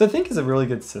 So I think it's a really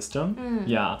good system.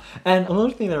 Yeah. And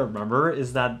another thing that I remember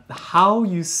is that how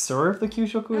you serve the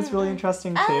Kyushoku is really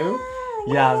interesting too.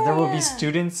 There will be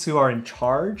students who are in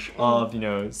charge of, you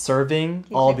know, serving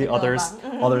all the other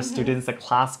students, the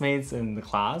classmates in the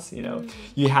class, you know.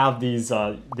 You have these,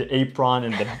 the apron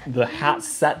and the hat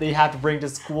set that you have to bring to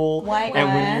school. White and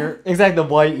when you're, the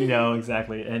white, you know,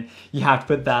 exactly. And you have to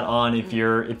put that on if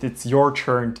it's your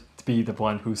turn to be the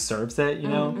one who serves it, you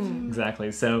know?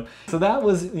 Exactly. So that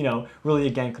was, you know, really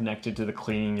again connected to the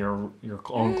cleaning your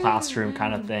own classroom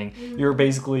kind of thing. You're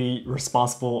basically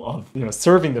responsible of, you know,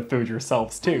 serving the food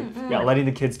yourselves too. Letting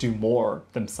the kids do more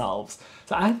themselves.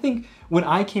 So I think when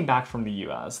I came back from the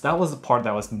US, that was the part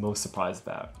that I was most surprised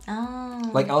about.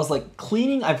 Like I was like,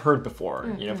 cleaning I've heard before,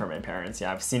 you know, from my parents.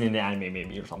 I've seen it in anime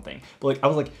maybe or something. But like I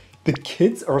was like, the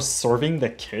kids are serving the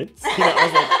kids? You know, I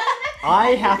was like,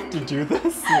 I have to do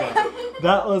this?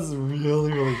 That was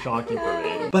really, really shocking for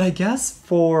me. But I guess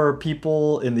for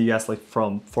people in the US, like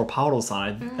for Paolo's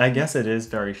side, I guess it is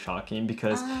very shocking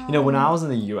because, you know, when I was in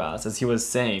the US, as he was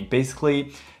saying,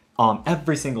 basically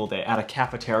every single day at a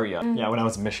cafeteria, when I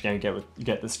was in Michigan, you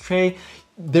get this tray,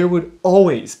 there would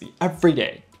always be, every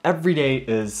day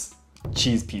is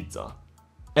cheese pizza.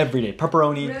 Every day,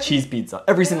 pepperoni, cheese pizza,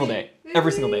 every single day.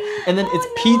 Every single day. And then it's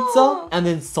pizza and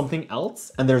then something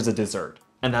else and there's a dessert.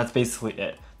 And that's basically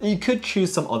it. You could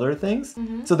choose some other things.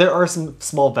 So there are some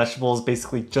small vegetables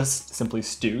basically just simply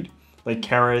stewed. Like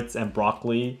carrots and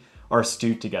broccoli are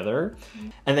stewed together.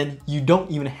 And then you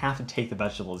don't even have to take the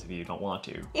vegetables if you don't want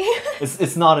to.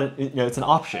 It's not you know, it's an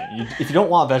option. If you don't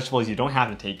want vegetables, you don't have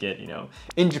to take it, you know.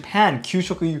 In Japan,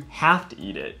 kyushoku, you have to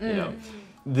eat it, you know.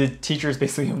 The teachers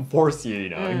basically enforce you, you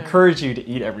know, encourage you to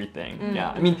eat everything.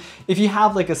 I mean, if you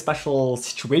have like a special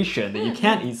situation that you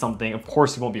can't eat something, of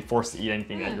course you won't be forced to eat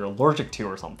anything that you're allergic to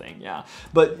or something,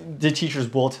 But the teachers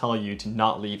will tell you to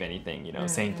not leave anything, you know,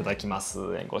 saying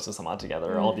 "tadakimasu" and "gochou-sama"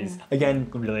 together, all these, again,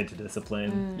 related to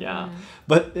discipline,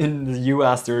 But in the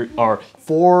US, there are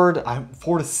 4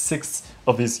 to 6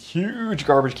 of these huge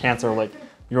garbage cans that are like,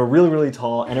 you know, really, really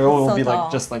tall, and everyone will be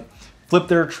like, just like, flip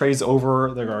their trays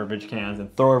over their garbage cans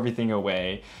and throw everything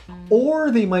away. Or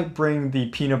they might bring the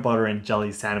peanut butter and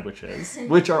jelly sandwiches,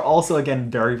 which are also, again,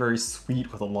 very, very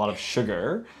sweet with a lot of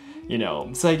sugar, you know.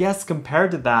 So I guess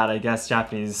compared to that, I guess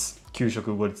Japanese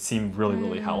kyushoku would seem really,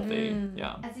 really healthy.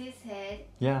 Yeah. As you said,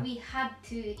 yeah. we had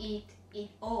to eat it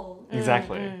all.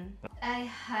 Exactly. I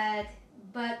had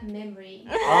bad memory.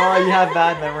 Oh, you have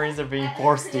bad memories of being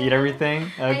forced to eat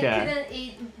everything? Okay. I couldn't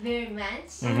eat very much.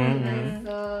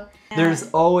 So,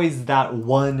 there's always that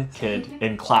one kid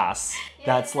in class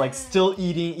that's like still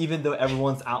eating even though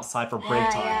everyone's outside for break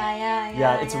time.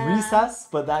 Yeah, it's recess,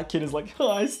 but that kid is like,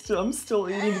 oh, I'm still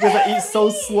eating because I eat so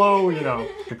slow, you know.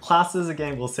 The classes,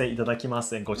 again, will say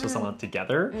itadakimasu and gochou-sama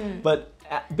together, but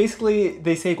basically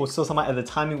they say gochou-sama at the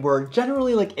timing where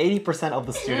generally like 80% of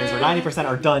the students or 90%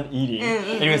 are done eating.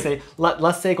 And you're gonna say,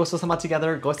 let's say gochou-sama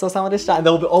together, gochou-sama deshita, and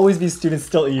there will always be students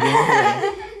still eating.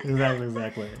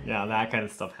 Exactly. Yeah, that kind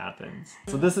of stuff happens.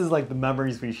 So this is like the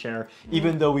memories we share,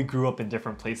 even though we grew up in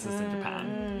different places in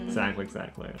Japan. Exactly.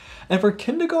 And for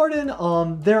kindergarten,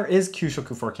 there is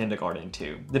kyushoku for kindergarten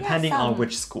too, depending on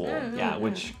which school.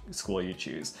 Which school you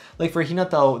choose. Like for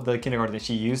Hinata, the kindergarten that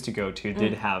she used to go to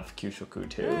did have kyushoku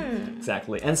too.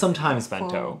 Exactly. And sometimes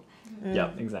bento.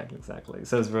 Yep, exactly.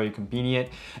 So it's very convenient.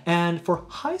 And for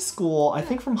high school, I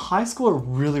think from high school it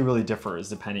really differs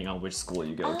depending on which school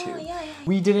you go to.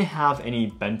 We didn't have any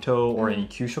bento or any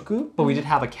kyushoku, but we did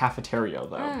have a cafeteria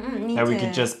though. And we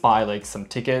could just buy like some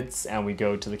tickets and we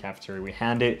go to the cafeteria, we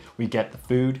hand it, we get the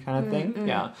food kind of thing.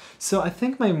 Yeah. So I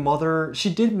think my mother,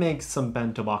 she did make some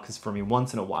bento boxes for me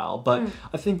once in a while, but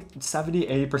I think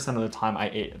 70-80% of the time I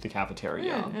ate at the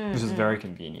cafeteria, which is very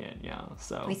convenient. Yeah.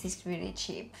 So which is really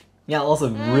cheap. Yeah, also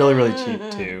really cheap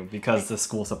too because the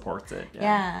school supports it.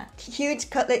 Yeah, huge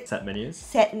cutlet set menus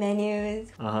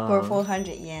for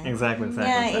 400 yen. Exactly.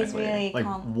 Yeah, it's really like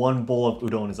one bowl of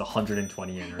udon is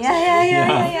 120 yen or something.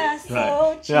 Yeah,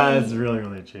 so cheap. Yeah, it's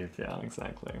really cheap. Yeah,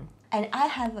 exactly. And I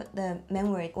have the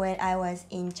memory when I was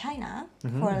in China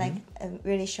for like a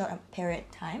really short period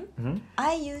of time.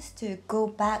 I used to go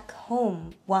back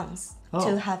home once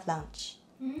to have lunch.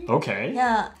 Okay.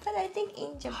 Yeah, but I think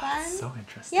in Japan, so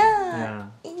interesting. Yeah,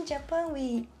 in Japan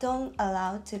we don't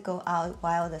allow to go out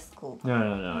while the school. No.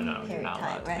 You're not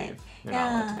allowed to leave. You're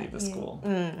not allowed to leave the school.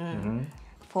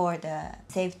 For the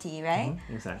safety, right?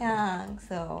 Exactly. Yeah.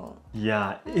 So.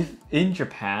 Yeah, if in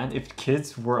Japan, if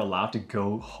kids were allowed to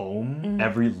go home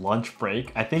every lunch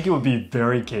break, I think it would be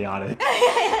very chaotic.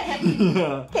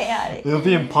 Chaotic. It would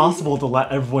be impossible to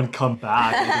let everyone come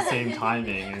back at the same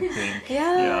timing, I think.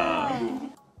 Yeah.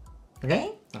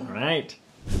 Okay. All right.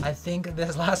 I think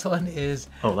this last one is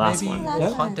last maybe one.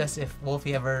 We'll haunt us if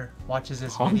Wolfie ever watches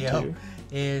this video.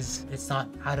 It's not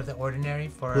out of the ordinary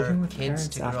for kids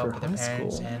to grow up with their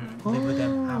parents and live with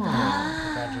them after they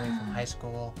graduate from high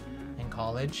school and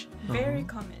college. Very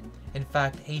common. In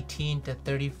fact, 18 to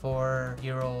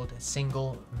 34-year-old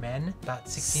single men, about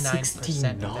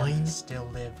 69% of them still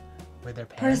live with their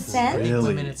parents. I think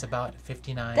women, it's about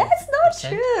 59%. That's not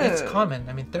true. It's common.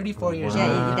 I mean, 34 years old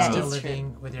and still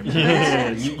living with your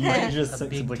parents. You just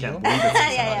simply can't believe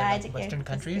it. In Western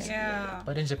countries.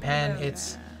 But in Japan,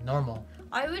 it's normal.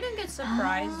 I wouldn't get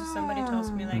surprised if somebody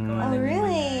tells me like, oh, I live with my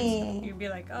parents. You'd be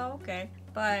like, oh, okay.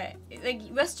 But like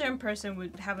Western person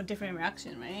would have a different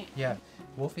reaction, right? Yeah.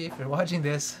 Wolfie, if you're watching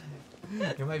this,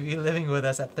 you might be living with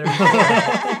us at 30.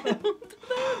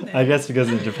 I guess because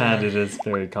in Japan it is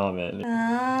very common.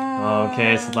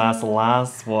 Okay, so that's the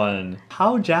last one.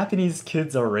 How Japanese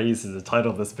kids are raised is the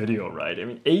title of this video, right? I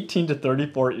mean, 18 to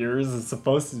 34 years is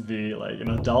supposed to be like an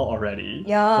adult already.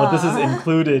 Yeah. But this is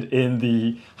included in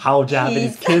the how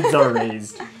Japanese kids are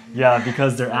raised. Yeah,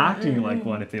 because they're acting like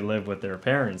one if they live with their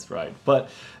parents, right? But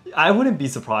I wouldn't be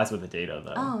surprised with the data,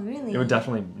 though. Oh, really? It would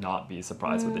definitely not be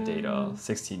surprised with the data.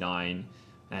 69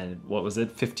 and what was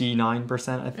it?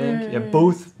 59%, I think. Yeah,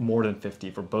 both more than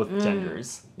 50 for both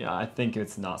genders. Yeah, I think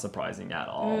it's not surprising at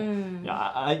all. Yeah,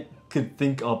 I could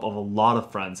think of a lot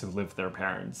of friends who live with their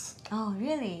parents. Oh,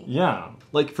 really? Yeah.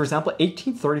 Like, for example,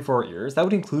 18 to 34 years, that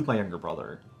would include my younger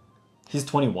brother. He's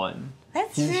 21.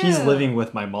 That's true. He's living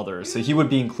with my mother, so he would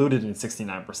be included in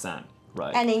 69%.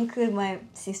 Right. And include my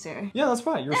sister. Yeah, that's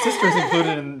right. Your sister's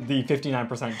included in the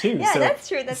 59% too. Yeah, so, that's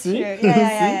true. That's see? true.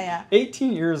 Yeah.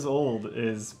 18 years old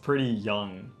is pretty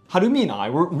young. Harumi and I,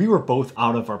 we were both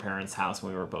out of our parents' house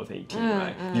when we were both 18,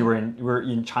 right? You were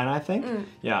in China, I think?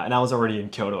 Yeah, and I was already in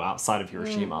Kyoto outside of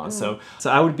Hiroshima. So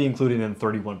I would be included in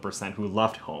 31% who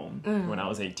left home when I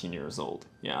was 18 years old.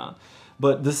 Yeah.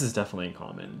 But this is definitely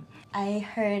common. I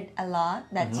heard a lot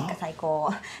that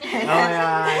Oh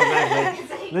yeah,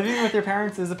 exactly. Living with your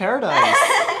parents is a paradise.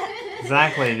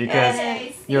 Exactly, because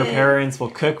Your parents will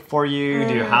cook for you,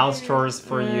 do house chores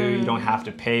for you. You don't have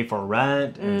to pay for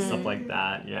rent and stuff like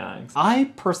that. Yeah.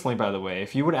 I personally, by the way,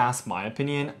 if you would ask my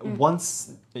opinion,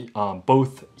 once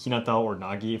both Hinata or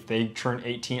Nagi, if they turn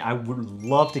 18, I would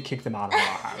love to kick them out of our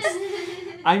house.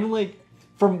 I'm like,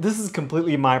 this is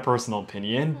completely my personal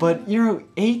opinion, but you're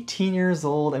 18 years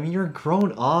old. I mean, you're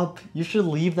grown up. You should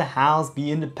leave the house, be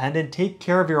independent, take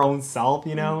care of your own self,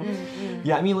 you know?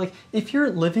 Yeah, I mean, like, if you're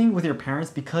living with your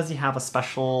parents because you have a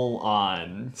special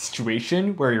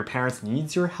situation where your parents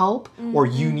needs your help or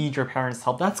you need your parents'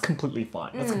 help, that's completely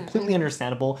fine. That's completely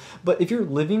understandable. But if you're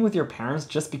living with your parents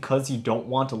just because you don't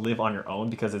want to live on your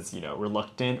own because it's, you know,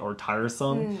 reluctant or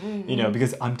tiresome, you know,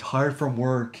 because I'm tired from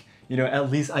work, you know,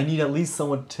 I need at least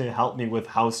someone to help me with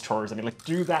house chores. I mean, like,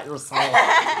 do that yourself.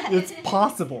 It's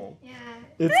possible. Yeah.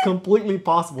 It's completely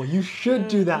possible. You should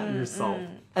do that yourself.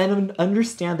 And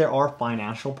understand there are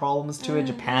financial problems to it.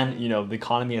 Japan, you know, the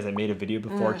economy, as I made a video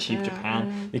before, Cheap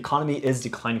Japan, the economy is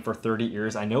declining for 30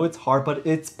 years. I know it's hard, but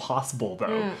it's possible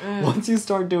though. Once you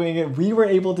start doing it, we were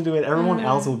able to do it, everyone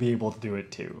else will be able to do it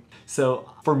too. So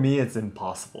for me, it's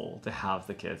impossible to have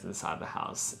the kids inside the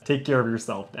house. Take care of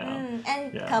yourself now.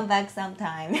 And come back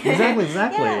sometime.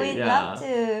 Exactly. Yeah, we'd love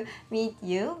to meet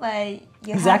you, but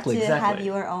you have to have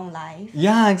your own life.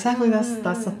 Yeah, exactly.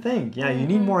 That's the thing. Yeah, you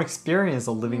need more experience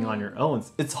of living on your own.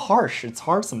 It's harsh. It's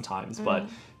hard sometimes, but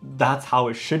that's how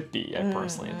it should be, I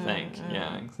personally think.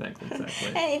 Yeah, exactly.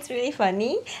 And it's really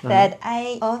funny that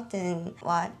I often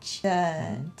watch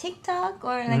the TikTok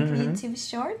or like YouTube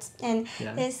shorts, and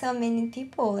there's so many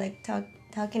people like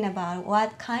talking about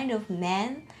what kind of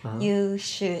man you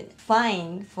should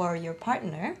find for your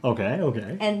partner. Okay.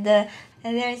 And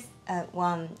there's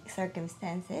one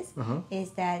circumstances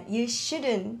is that you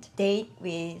shouldn't date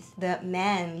with the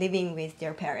man living with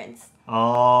their parents.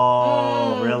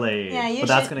 Oh, really? Yeah, but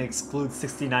that's going to exclude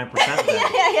 69% then.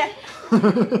 Yeah.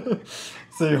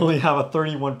 So you only have a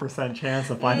 31% chance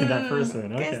of finding that person.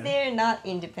 Because they're not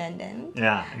independent.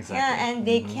 Yeah, exactly. Yeah, and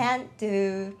they can't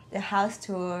do the house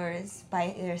tours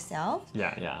by themselves.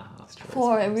 Yeah.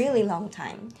 For a really long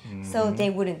time. So they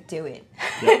wouldn't do it.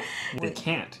 Yeah. They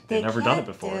can't. They've never done it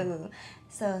before.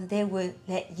 So they would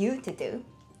let you to do.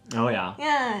 Oh, yeah.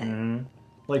 Yeah.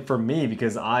 Like for me,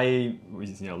 because I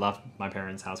left my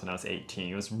parents' house when I was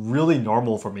 18, it was really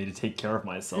normal for me to take care of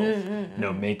myself. You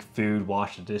know, make food,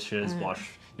 wash the dishes,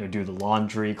 do the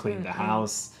laundry, clean the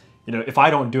house. You know, if I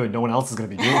don't do it, no one else is going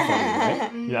to be doing it for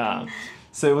me, right? Yeah.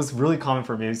 So it was really common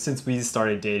for me. Since we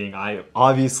started dating, I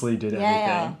obviously did everything.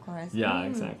 Yeah, of course. Yeah,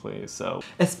 exactly. So,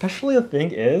 especially the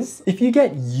thing is, if you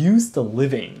get used to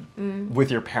living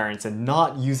with your parents and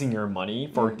not using your money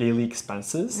for daily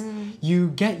expenses, you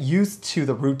get used to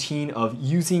the routine of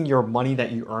using your money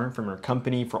that you earn from your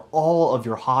company for all of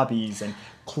your hobbies and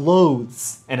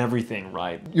clothes and everything,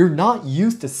 right? You're not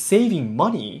used to saving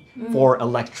money for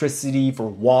electricity, for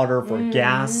water, for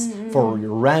gas, for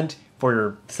your rent, for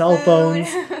your cell phones,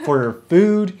 for your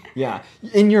food. Yeah.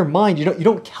 In your mind, you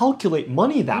don't calculate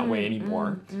money that way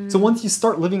anymore. So once you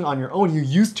start living on your own, you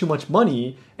use too much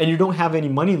money and you don't have any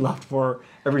money left for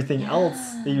everything else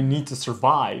that you need to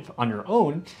survive on your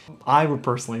own. I would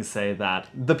personally say that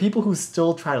the people who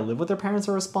still try to live with their parents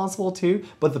are responsible too,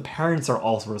 but the parents are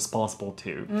also responsible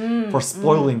too for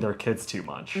spoiling their kids too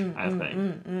much, I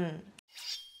think.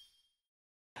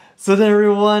 So then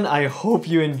everyone, I hope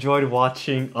you enjoyed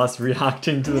watching us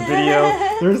reacting to the video.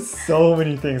 There's so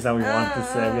many things that we wanted to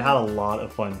say. We had a lot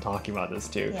of fun talking about this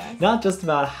too. Yes. Not just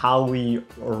about how we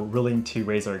are willing to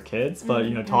raise our kids, but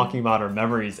talking about our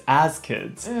memories as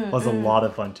kids was a lot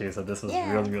of fun too. So this was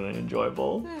really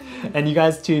enjoyable. And you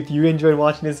guys too, if you enjoyed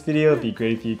watching this video, it'd be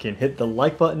great if you can hit the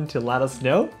like button to let us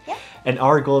know. Yeah. And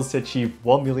our goal is to achieve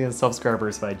 1 million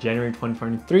subscribers by January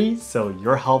 2023, so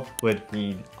your help would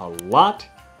mean a lot.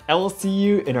 I will see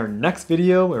you in our next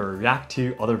video where we react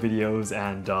to other videos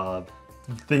and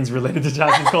things related to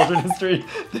Japanese culture and history.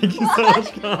 Thank you so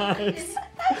much, guys.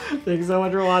 Thank you so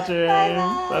much for watching.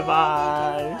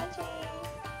 Bye-bye.